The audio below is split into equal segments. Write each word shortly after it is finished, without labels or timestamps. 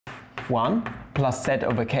1 plus z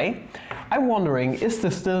over k. I'm wondering, is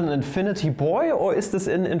this still an infinity boy or is this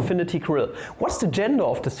an infinity girl? What's the gender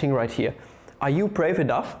of this thing right here? Are you brave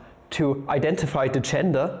enough to identify the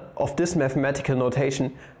gender of this mathematical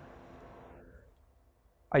notation?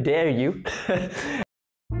 I dare you.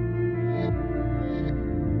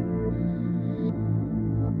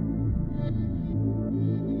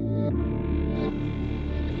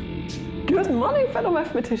 Good morning, fellow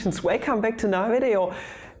mathematicians. Welcome back to another video.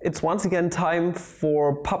 It's once again time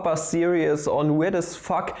for Papa's series on weird as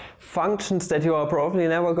fuck functions that you are probably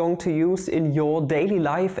never going to use in your daily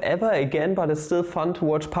life ever again, but it's still fun to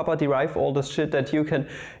watch Papa derive all this shit that you can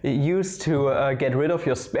use to get rid of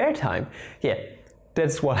your spare time. Yeah,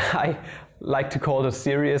 that's what I like to call the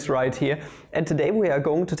series right here. And today we are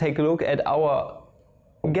going to take a look at our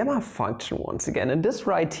gamma function once again. And this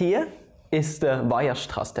right here is the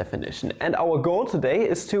WEIERSTRASS definition. And our goal today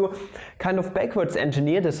is to kind of backwards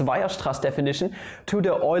engineer this WEIERSTRASS definition to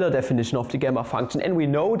the Euler definition of the gamma function. And we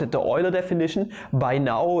know that the Euler definition by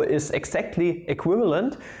now is exactly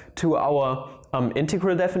equivalent to our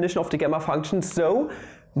integral definition of the gamma function. So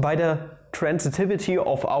by the transitivity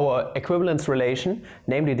of our equivalence relation,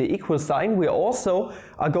 namely the equal sign, we also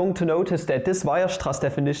are going to notice that this WEIERSTRASS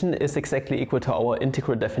definition is exactly equal to our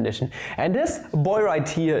integral definition. And this boy right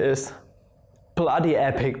here is bloody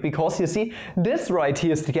epic, because you see, this right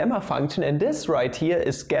here is the gamma function and this right here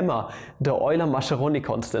is gamma, the Euler-Mascheroni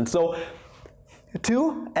constant. So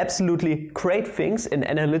two absolutely great things in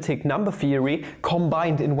analytic number theory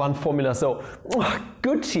combined in one formula. So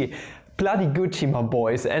Gucci, bloody Gucci, my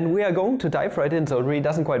boys. And we are going to dive right in, so it really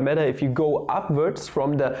doesn't quite matter if you go upwards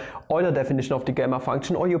from the Euler definition of the gamma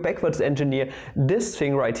function or you backwards engineer this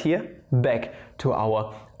thing right here back to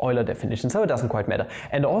our Euler definition, so it doesn't quite matter.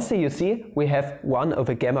 And also you see we have 1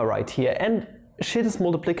 over gamma right here, and shit is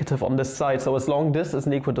multiplicative on this side, so as long this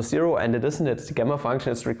isn't equal to 0, and it isn't, it's the gamma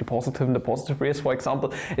function, it's strictly positive in the positive reals, for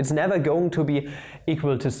example, it's never going to be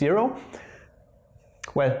equal to 0.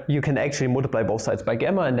 Well, you can actually multiply both sides by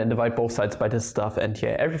gamma and then divide both sides by this stuff, and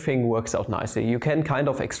yeah, everything works out nicely. You can kind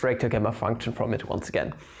of extract your gamma function from it once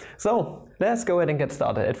again. So let's go ahead and get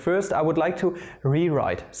started. At first I would like to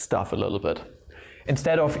rewrite stuff a little bit.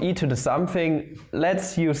 Instead of e to the something,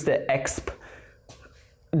 let's use the exp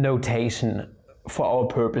notation for our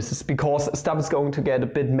purposes, because stuff is going to get a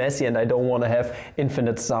bit messy and I don't want to have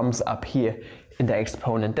infinite sums up here in the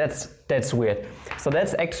exponent. That's weird. So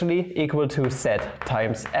that's actually equal to z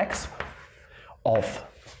times exp of.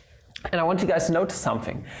 And I want you guys to notice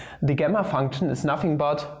something. The gamma function is nothing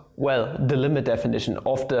but, well, the limit definition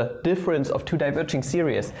of the difference of two diverging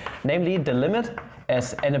series, namely the limit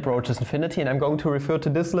as n approaches infinity, and I'm going to refer to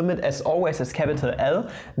this limit as always as capital L,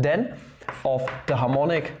 then of the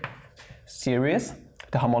harmonic series,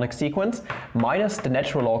 the harmonic sequence, minus the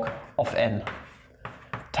natural log of n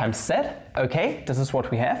times z, okay, this is what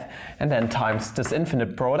we have, and then times this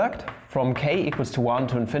infinite product from k equals to 1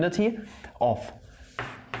 to infinity of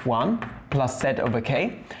 1 plus z over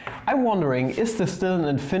k. I'm wondering, is this still an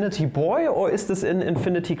infinity boy or is this an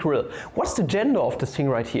infinity girl? What's the gender of this thing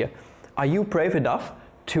right here? Are you brave enough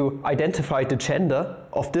to identify the gender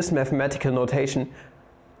of this mathematical notation?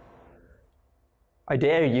 I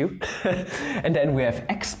dare you. And then we have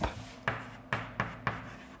exp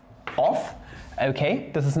of,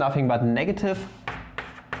 okay, this is nothing but negative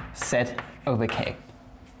z over k.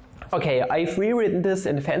 Okay, I've rewritten this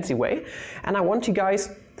in a fancy way, and I want you guys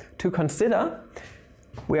to consider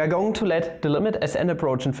we are going to let the limit as n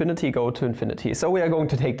approach infinity go to infinity. So we are going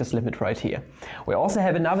to take this limit right here. We also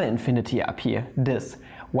have another infinity up here, this.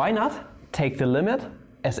 Why not take the limit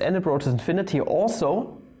as n approaches infinity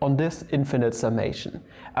also on this infinite summation?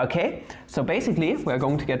 Okay, so basically we are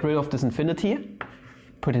going to get rid of this infinity,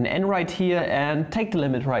 put an n right here and take the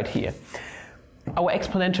limit right here. Our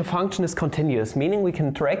exponential function is continuous, meaning we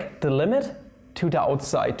can drag the limit to the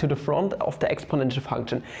outside, to the front of the exponential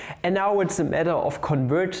function. And now it's a matter of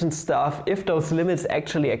convergence stuff, if those limits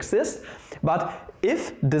actually exist. But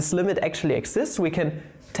if this limit actually exists, we can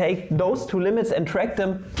take those two limits and drag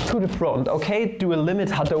them to the front, okay? Do a limit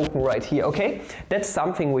Hadoken right here, okay? That's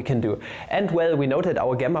something we can do. And well, we know that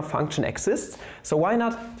our gamma function exists, so why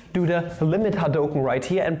not do the limit Hadoken right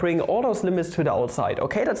here and bring all those limits to the outside,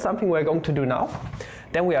 okay? That's something we're going to do now.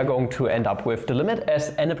 Then we are going to end up with the limit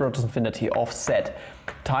as n approaches infinity of z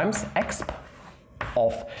times exp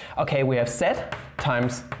of, okay, we have z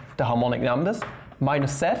times the harmonic numbers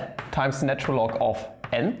minus z times the natural log of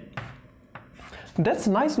n. That's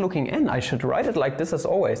a nice looking n. I should write it like this as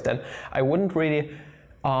always, then I wouldn't really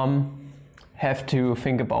have to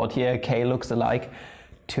think about, yeah, k looks alike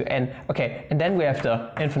to n. Okay, and then we have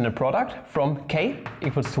the infinite product from k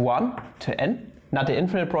equals to 1 to n. Not the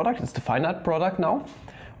infinite product, it's the finite product now,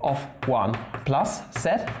 of 1 plus z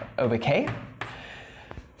over k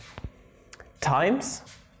times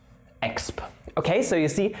exp. Okay, so you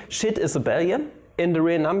see, shit is abelian in the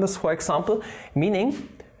real numbers, for example, meaning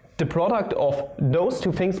the product of those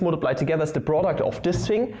two things multiplied together is the product of this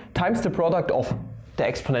thing times the product of the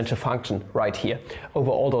exponential function right here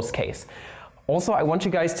over all those k's. Also, I want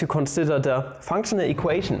you guys to consider the functional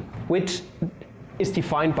equation, which is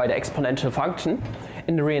defined by the exponential function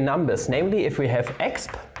in the real numbers. Namely, if we have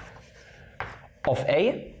exp of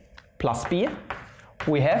a plus b,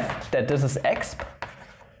 we have that this is exp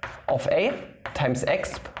of a times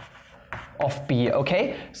exp of b.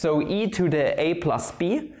 Okay, so e to the a plus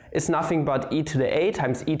b is nothing but e to the a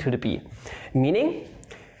times e to the b. Meaning,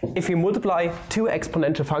 if we multiply two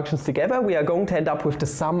exponential functions together, we are going to end up with the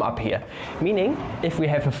sum up here. Meaning, if we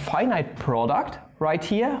have a finite product right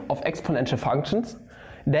here of exponential functions,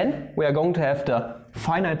 then we are going to have the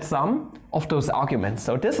finite sum of those arguments.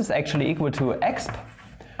 So this is actually equal to exp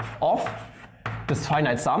of this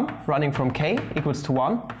finite sum running from k equals to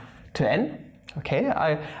 1 to n. Okay,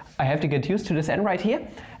 I have to get used to this n right here.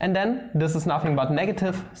 And then this is nothing but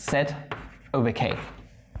negative z over k.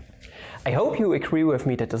 I hope you agree with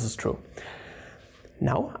me that this is true.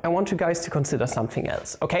 Now I want you guys to consider something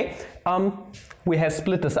else. Okay, we have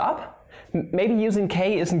split this up. Maybe using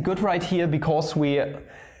k isn't good right here because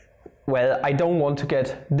I don't want to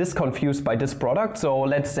get this confused by this product. So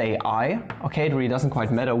let's say I. Okay, it really doesn't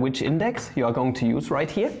quite matter which index you are going to use right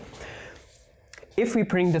here. If we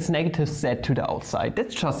bring this negative z to the outside,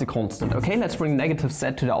 that's just a constant. Okay, let's bring negative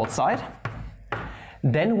z to the outside.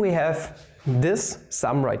 Then we have this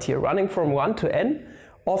sum right here running from 1 to n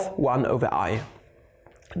of 1 over I.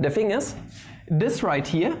 The thing is, this right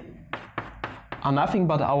here are nothing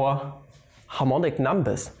but our harmonic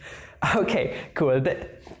numbers. Okay, cool.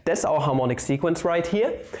 That's our harmonic sequence right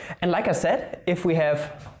here. And like I said, if we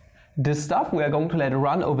have this stuff, we are going to let it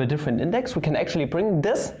run over a different index. We can actually bring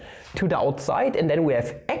this to the outside, and then we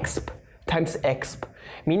have exp times exp.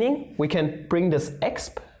 Meaning we can bring this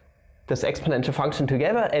exp, this exponential function,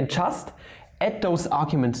 together and just add those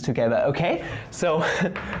arguments together. Okay, so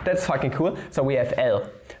that's fucking cool. So we have L,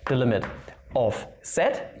 the limit of z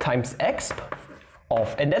times exp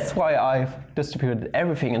of, and that's why I've distributed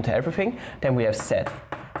everything into everything. Then we have z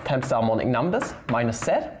times the harmonic numbers minus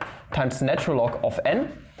z times the natural log of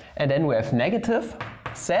n, and then we have negative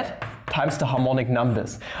z times the harmonic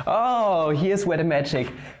numbers. Oh, here's where the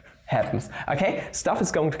magic happens. Okay, stuff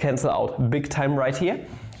is going to cancel out big time right here,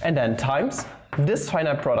 and then times this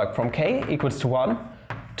finite product from k equals to 1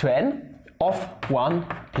 to n of 1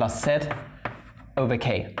 plus z over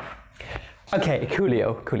k. Okay,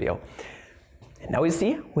 coolio. Now you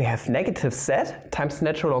see, we have negative z times the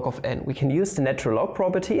natural log of n. We can use the natural log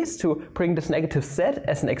properties to bring this negative z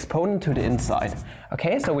as an exponent to the inside.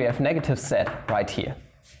 Okay, so we have negative z right here.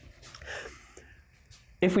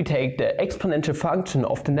 If we take the exponential function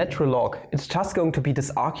of the natural log, it's just going to be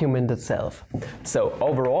this argument itself. So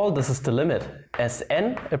overall, this is the limit as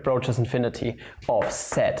n approaches infinity of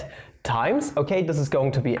z times, okay, this is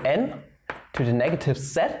going to be n to the negative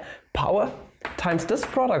z power times this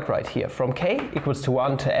product right here from k equals to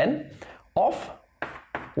 1 to n of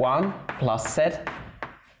 1 plus z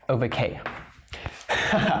over k.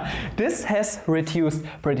 This has reduced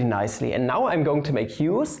pretty nicely, and now I'm going to make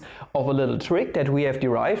use of a little trick that we have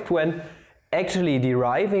derived when actually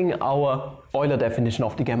deriving our Euler definition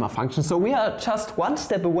of the gamma function. So we are just one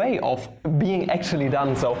step away of being actually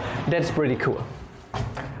done, so that's pretty cool.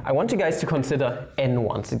 I want you guys to consider n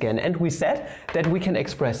once again, and we said that we can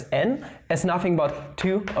express n as nothing but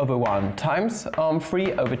 2 over 1 times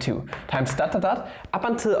 3 over 2 times ... up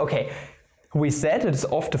until, okay, we said it's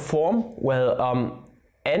of the form, well,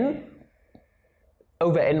 n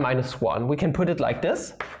over n minus 1. We can put it like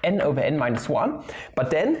this, n over n minus 1, but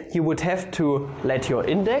then you would have to let your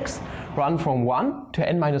index run from 1 to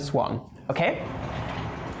n minus 1, okay?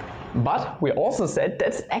 But we also said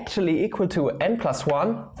that's actually equal to n plus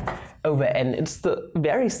 1 over n. It's the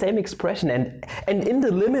very same expression, and in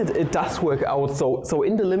the limit it does work out, so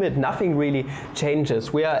in the limit nothing really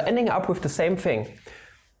changes. We are ending up with the same thing.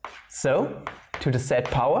 So, to the z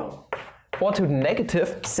power, or to the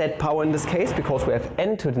negative z power in this case, because we have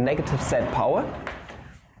n to the negative z power,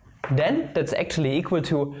 then that's actually equal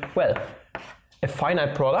to, well, a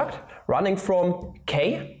finite product running from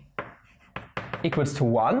k equals to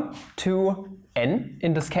 1 to n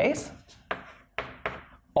in this case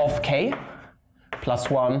of k plus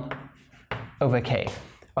 1 over k.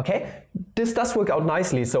 Okay, this does work out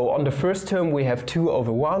nicely. So on the first term we have 2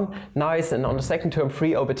 over 1, nice, and on the second term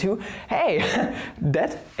 3 over 2. Hey,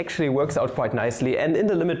 that actually works out quite nicely, and in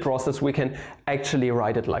the limit process we can actually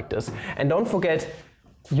write it like this. And don't forget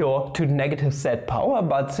your to the negative z power,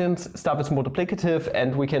 but since stuff is multiplicative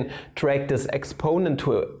and we can drag this exponent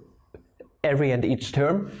to every and each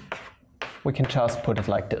term, we can just put it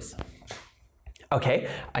like this. Okay,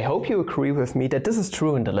 I hope you agree with me that this is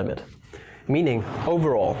true in the limit. Meaning,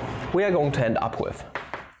 overall, we are going to end up with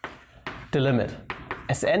the limit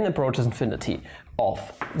as n approaches infinity of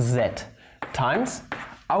z times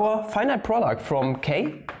our finite product from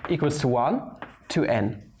k equals to 1 to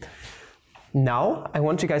n. Now, I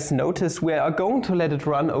want you guys to notice we are going to let it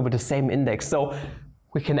run over the same index. So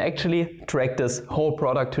we can actually drag this whole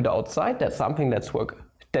product to the outside. That's something that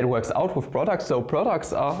works out with products. So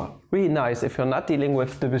products are really nice if you're not dealing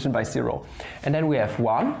with division by 0. And then we have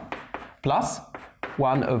 1 plus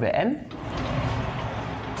 1 over n.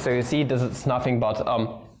 So you see this is nothing but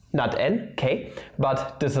not n, k,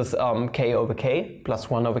 but this is k over k plus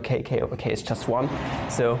 1 over k, k over k is just 1.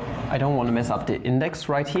 So I don't want to mess up the index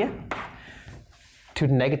right here. To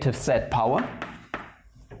the negative z power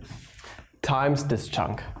times this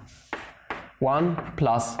chunk, 1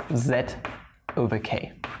 plus z over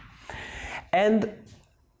k. And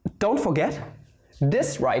don't forget,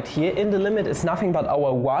 this right here in the limit is nothing but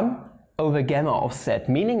our 1 over gamma of z,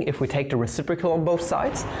 meaning if we take the reciprocal on both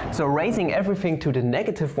sides, so raising everything to the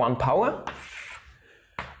negative 1 power,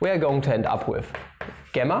 we are going to end up with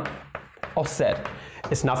gamma of z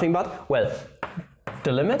is nothing but, well,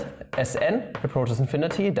 the limit as n approaches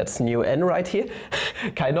infinity, that's nu n right here,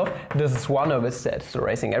 kind of, this is 1 over z, so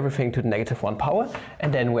raising everything to the negative 1 power,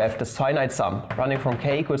 and then we have this finite sum running from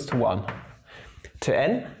k equals to 1 to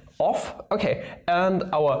n of, okay, and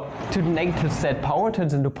our to the negative z power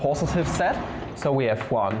turns into positive z, so we have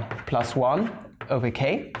 1 plus 1 over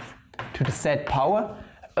k to the z power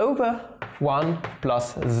over 1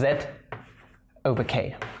 plus z over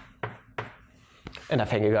k. And I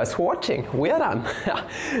thank you guys for watching. We are done.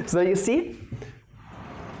 So you see,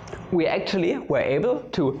 we actually were able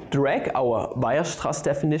to drag our Weierstrass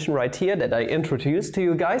definition right here that I introduced to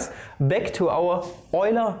you guys back to our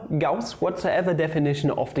Euler-Gauss whatsoever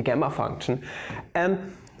definition of the gamma function.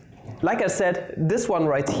 And like I said, this one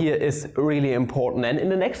right here is really important, and in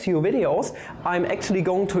the next few videos I'm actually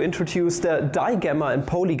going to introduce the digamma and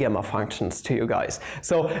polygamma functions to you guys.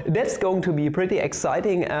 So that's going to be pretty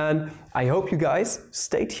exciting, and I hope you guys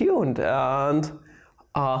stay tuned and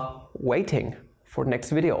are waiting for the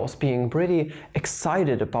next videos, being pretty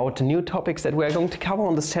excited about the new topics that we're going to cover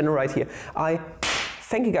on this channel right here. I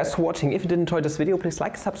thank you guys for watching. If you did enjoy this video, please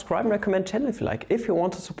like, subscribe and recommend channel if you like. If you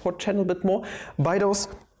want to support channel a bit more, buy those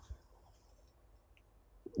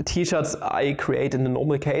t-shirts I create in the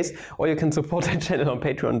normal case, or you can support the channel on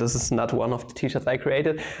Patreon. This is not one of the t-shirts I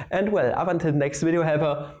created. And well, up until the next video, have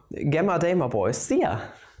a gamma day, my boys. See ya!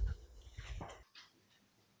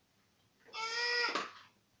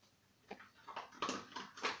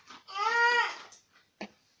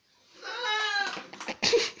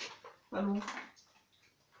 Hallo.